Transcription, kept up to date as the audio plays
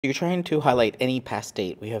You're trying to highlight any past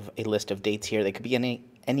date. We have a list of dates here. They could be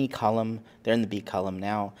any column. They're in the B column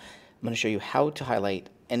now. I'm going to show you how to highlight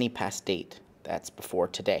any past date that's before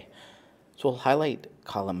today. So we'll highlight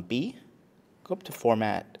column B, go up to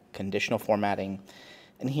Format, Conditional Formatting,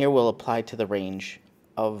 and here we'll apply to the range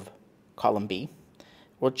of column B.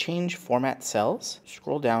 We'll change Format Cells,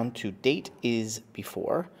 scroll down to Date is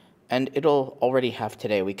Before, and it'll already have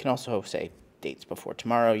today. We can also say dates before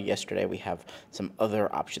tomorrow, yesterday. We have some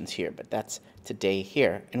other options here, but that's today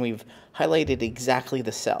here. And we've highlighted exactly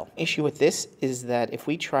the cell. Issue with this is that if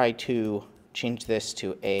we try to change this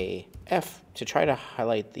to a F to try to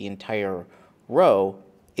highlight the entire row,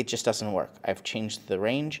 it just doesn't work. I've changed the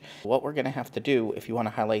range. What we're gonna have to do if you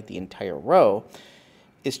wanna highlight the entire row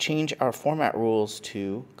is change our format rules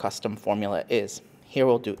to custom formula is. Here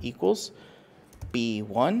we'll do equals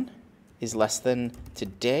B1 is less than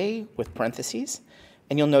today with parentheses,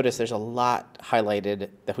 and you'll notice there's a lot highlighted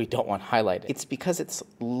that we don't want highlighted. It's because it's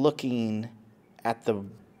looking at the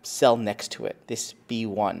cell next to it, this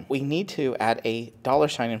B1. We need to add a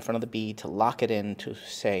 $sign in front of the B to lock it in to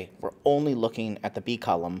say we're only looking at the B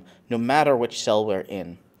column no matter which cell we're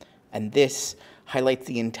in. And this highlights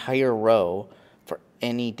the entire row for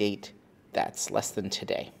any date that's less than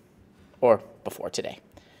today or before today.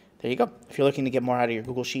 There you go. If you're looking to get more out of your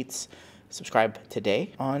Google Sheets, subscribe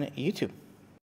today on YouTube.